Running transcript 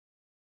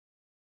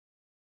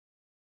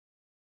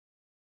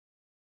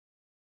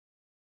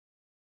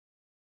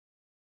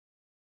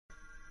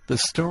the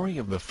story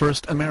of the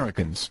first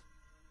Americans,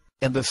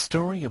 and the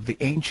story of the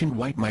ancient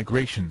white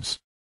migrations.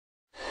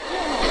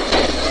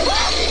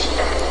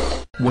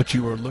 What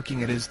you are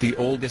looking at is the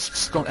oldest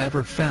skull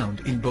ever found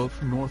in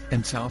both North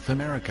and South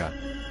America.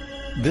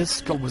 This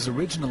skull was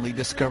originally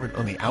discovered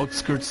on the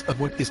outskirts of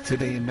what is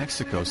today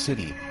Mexico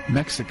City,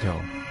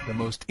 Mexico. The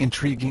most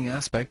intriguing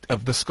aspect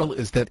of the skull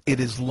is that it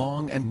is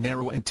long and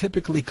narrow and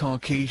typically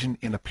Caucasian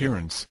in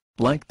appearance,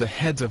 like the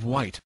heads of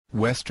white,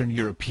 Western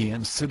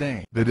Europeans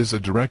today. That is a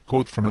direct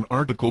quote from an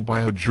article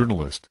by a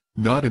journalist,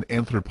 not an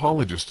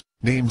anthropologist,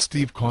 named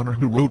Steve Connor,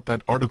 who wrote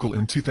that article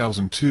in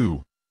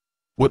 2002.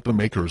 What the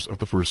makers of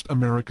the first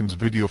Americans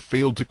video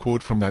failed to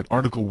quote from that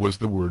article was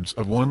the words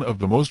of one of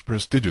the most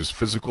prestigious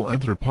physical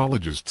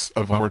anthropologists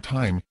of our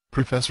time,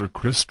 Professor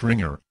Chris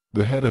Stringer,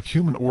 the head of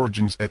human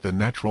origins at the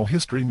Natural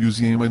History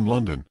Museum in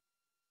London.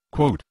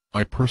 Quote,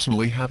 "I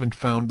personally haven't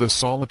found the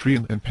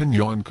Salsassin and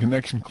Peñon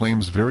connection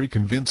claims very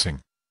convincing.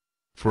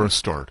 For a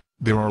start,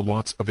 there are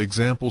lots of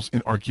examples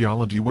in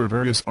archaeology where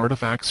various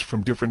artifacts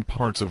from different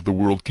parts of the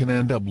world can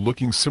end up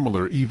looking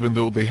similar even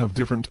though they have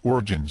different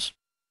origins.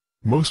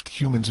 Most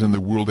humans in the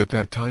world at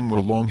that time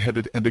were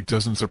long-headed, and it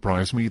doesn't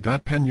surprise me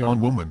that Peñon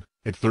woman,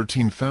 at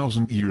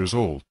 13,000 years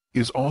old,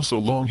 is also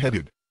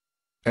long-headed."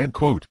 End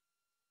quote.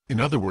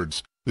 In other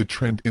words, the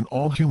trend in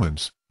all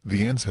humans,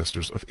 the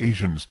ancestors of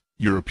Asians,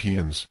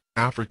 Europeans,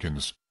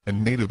 Africans,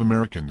 and Native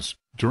Americans,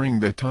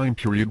 during that time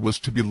period was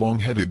to be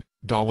long-headed,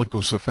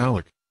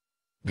 dolichocephalic.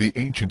 The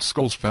ancient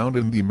skulls found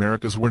in the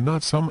Americas were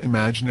not some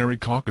imaginary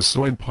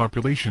Caucasoid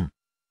population.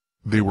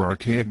 They were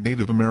archaic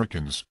Native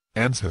Americans,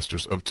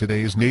 ancestors of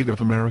today's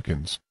Native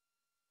Americans.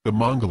 The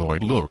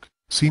Mongoloid look,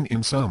 seen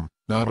in some,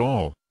 not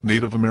all,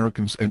 Native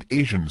Americans and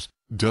Asians,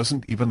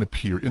 doesn't even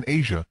appear in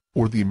Asia,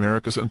 or the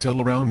Americas until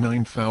around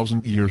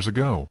 9,000 years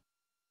ago.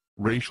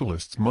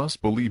 Racialists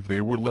must believe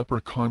they were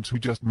leprechauns who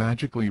just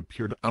magically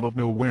appeared out of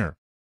nowhere.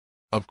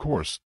 Of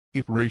course,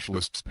 if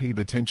racialists paid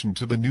attention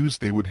to the news,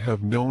 they would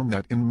have known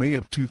that in May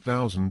of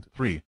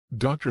 2003,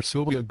 Dr.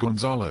 Sylvia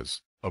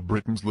Gonzalez, of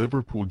Britain's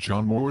Liverpool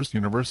John Moores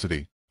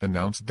University,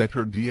 announced that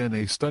her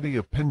DNA study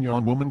of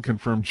Peñon woman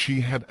confirmed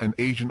she had an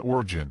Asian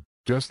origin,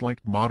 just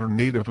like modern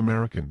Native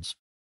Americans.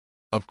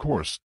 Of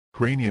course,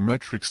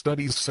 craniometric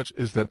studies such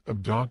as that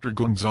of Dr.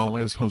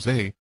 Gonzalez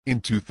Jose,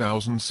 in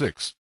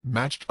 2006,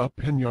 matched up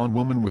Peñon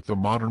woman with the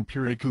modern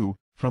Piricu,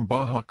 from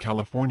Baja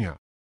California.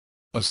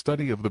 A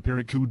study of the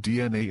Piricu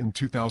DNA in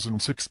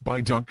 2006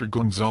 by Dr.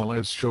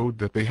 Gonzalez showed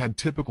that they had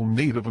typical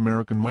Native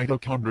American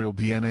mitochondrial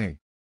DNA.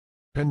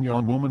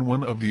 Peñon woman,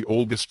 one of the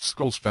oldest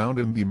skulls found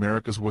in the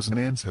Americas, was an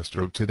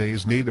ancestor of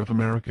today's Native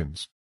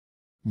Americans.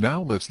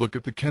 Now let's look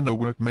at the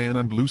Kennewick Man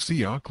and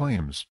Lucia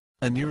claims.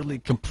 A nearly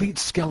complete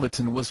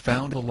skeleton was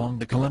found along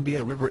the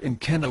Columbia River in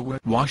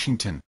Kennewick,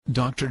 Washington.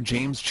 Dr.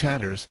 James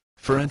Chatters,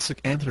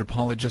 forensic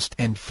anthropologist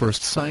and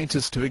first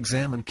scientist to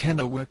examine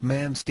Kennewick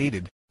Man,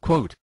 stated,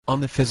 quote,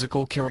 "On the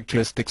physical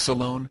characteristics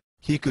alone,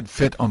 he could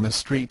fit on the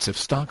streets of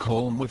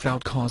Stockholm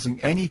without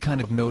causing any kind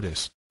of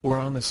notice, or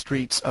on the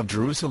streets of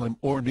Jerusalem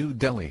or New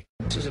Delhi."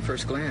 This is a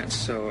first glance,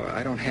 so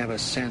I don't have a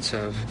sense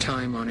of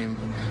time on him.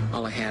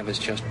 All I have is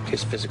just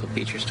his physical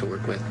features to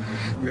work with.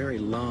 Very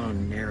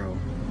long, narrow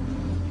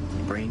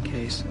brain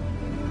case,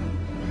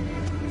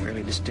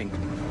 fairly distinct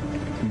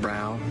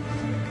brow,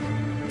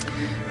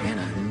 and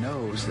a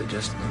nose that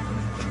just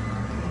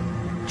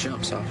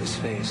jumps off his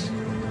face.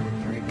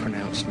 Very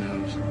pronounced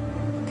nose.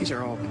 These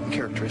are all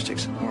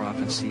characteristics more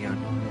often seen on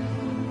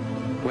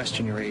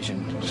Western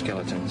Eurasian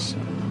skeletons.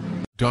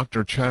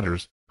 Dr.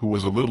 Chatters, who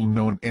was a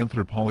little-known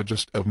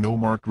anthropologist of no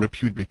marked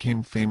repute,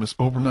 became famous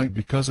overnight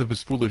because of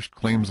his foolish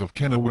claims of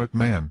Kennewick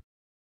Man.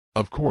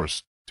 Of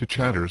course, to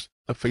Chatters,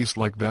 a face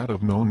like that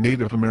of known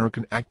Native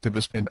American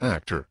activist and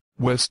actor,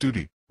 Wes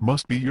Studi,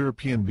 must be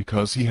European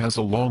because he has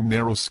a long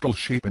narrow skull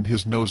shape and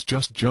his nose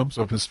just jumps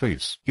off his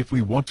face. If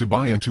we want to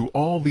buy into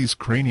all these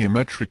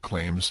craniometric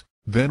claims,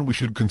 then we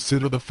should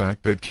consider the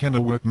fact that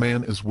Kennewick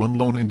Man is one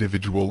lone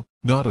individual,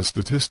 not a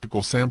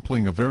statistical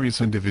sampling of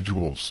various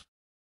individuals.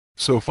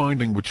 So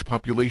finding which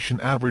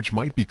population average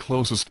might be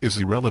closest is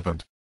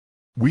irrelevant.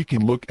 We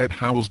can look at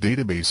Howell's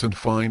database and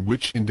find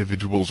which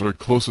individuals are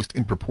closest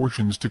in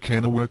proportions to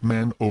Kennewick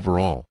Man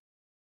overall.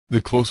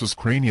 The closest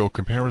cranial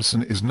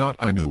comparison is not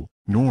Ainu,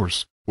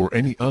 Norse, or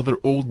any other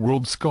Old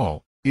World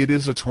skull, it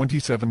is a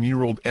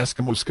 27-year-old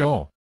Eskimo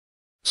skull.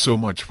 So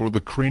much for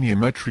the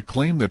craniometric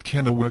claim that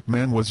Kennewick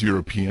Man was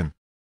European.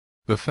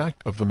 The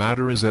fact of the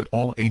matter is that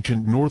all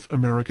ancient North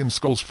American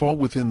skulls fall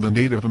within the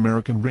Native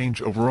American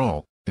range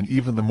overall, and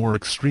even the more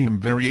extreme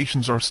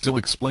variations are still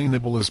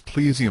explainable as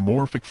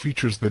plesiomorphic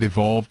features that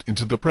evolved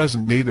into the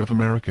present Native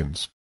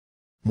Americans.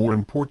 More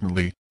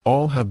importantly,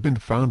 all have been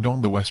found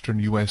on the western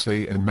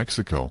USA and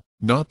Mexico,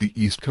 not the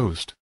East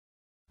Coast.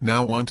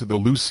 Now on to the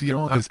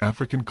Lucia's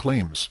African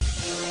claims.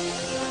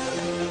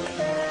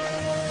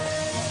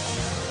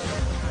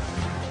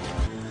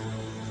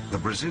 The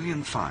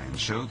Brazilian finds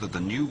show that the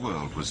New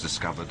World was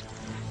discovered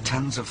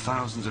tens of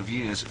thousands of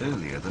years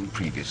earlier than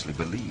previously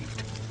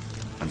believed.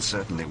 and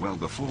certainly well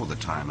before the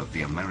time of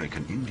the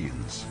American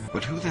Indians.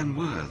 But who then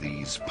were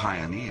these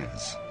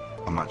pioneers?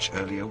 A much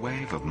earlier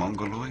wave of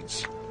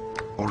Mongoloids?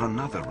 Or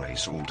another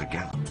race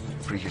altogether?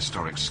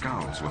 Prehistoric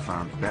skulls were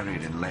found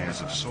buried in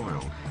layers of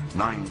soil,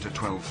 9 to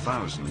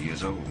 12,000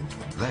 years old.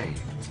 They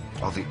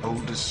are the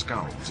oldest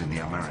skulls in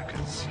the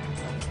Americas.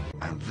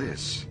 And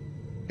this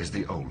is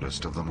the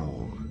oldest of them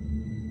all.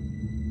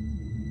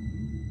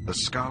 The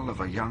skull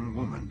of a young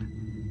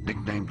woman,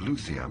 nicknamed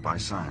Luthia by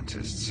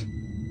scientists.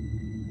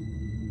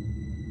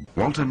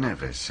 Walter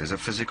Neves is a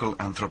physical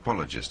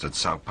anthropologist at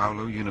Sao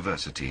Paulo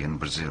University in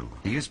Brazil.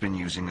 He has been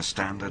using a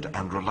standard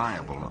and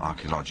reliable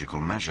archaeological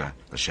measure,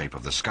 the shape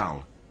of the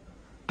skull,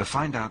 to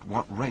find out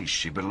what race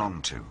she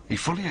belonged to. He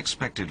fully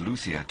expected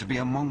Luthia to be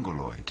a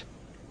Mongoloid,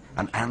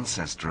 an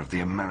ancestor of the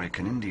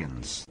American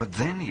Indians. But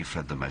then he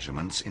fed the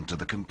measurements into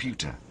the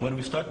computer. When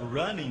we started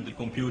running the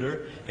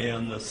computer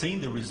and seeing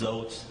the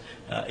results,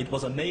 it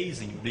was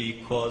amazing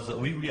because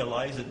we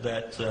realized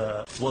that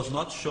it was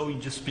not showing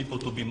just people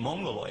to be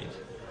Mongoloid.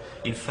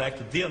 In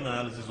fact, the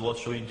analysis was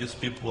showing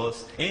just people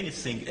was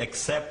anything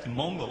except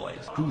Mongoloid.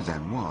 Who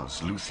then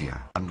was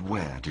Luthia, and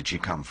where did she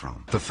come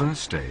from? The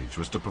first stage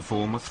was to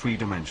perform a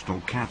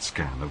three-dimensional CAT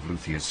scan of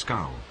Luthia's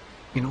skull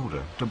in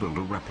order to build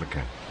a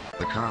replica.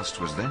 The cast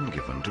was then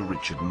given to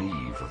Richard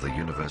Neve of the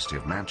University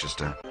of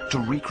Manchester to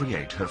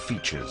recreate her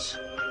features.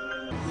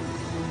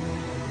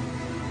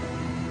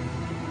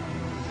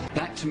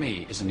 That to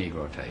me is a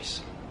Negro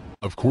face.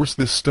 Of course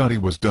this study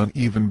was done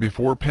even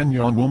before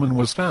Penyon woman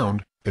was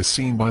found, as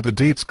seen by the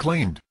dates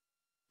claimed.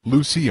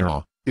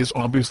 Lucia is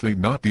obviously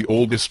not the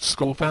oldest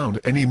skull found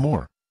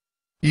anymore.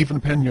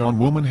 Even Penyon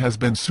woman has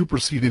been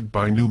superseded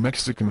by New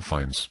Mexican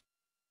finds.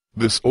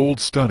 This old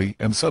study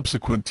and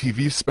subsequent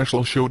TV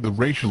special showed the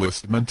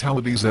racialist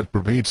mentalities that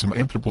pervade some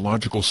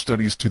anthropological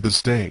studies to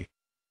this day.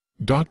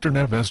 Dr.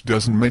 Neves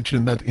doesn't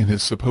mention that in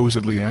his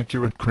supposedly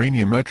accurate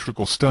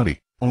craniometrical study,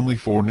 only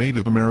 4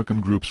 Native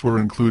American groups were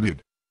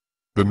included.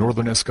 The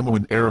Northern Eskimo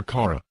in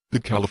Arikara, the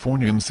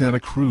Californian Santa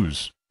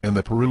Cruz, and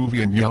the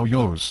Peruvian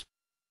Yayos.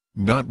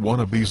 Not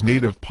one of these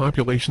native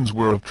populations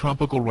were of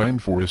tropical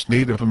rainforest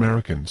Native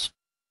Americans.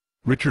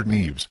 Richard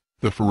Neves,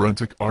 the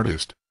forensic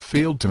artist,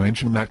 failed to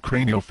mention that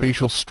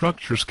craniofacial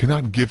structures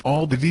cannot give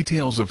all the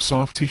details of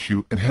soft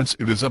tissue, and hence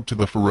it is up to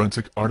the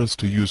forensic artist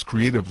to use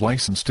creative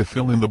license to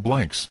fill in the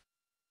blanks.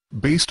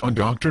 Based on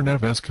Dr.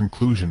 Neves'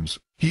 conclusions,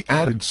 he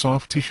added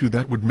soft tissue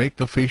that would make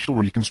the facial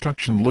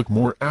reconstruction look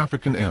more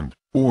African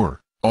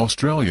or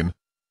Australian,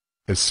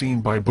 as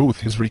seen by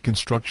both his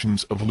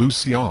reconstructions of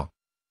Lucia.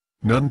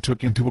 None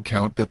took into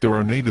account that there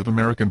are Native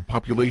American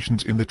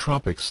populations in the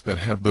tropics that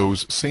have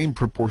those same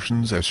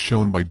proportions as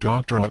shown by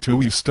Dr.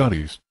 Atui's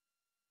studies.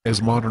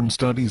 As modern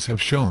studies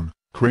have shown,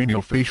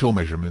 craniofacial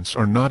measurements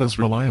are not as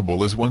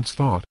reliable as once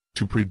thought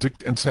to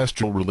predict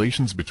ancestral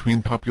relations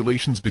between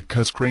populations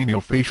because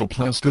craniofacial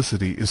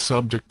plasticity is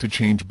subject to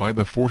change by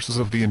the forces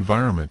of the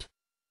environment.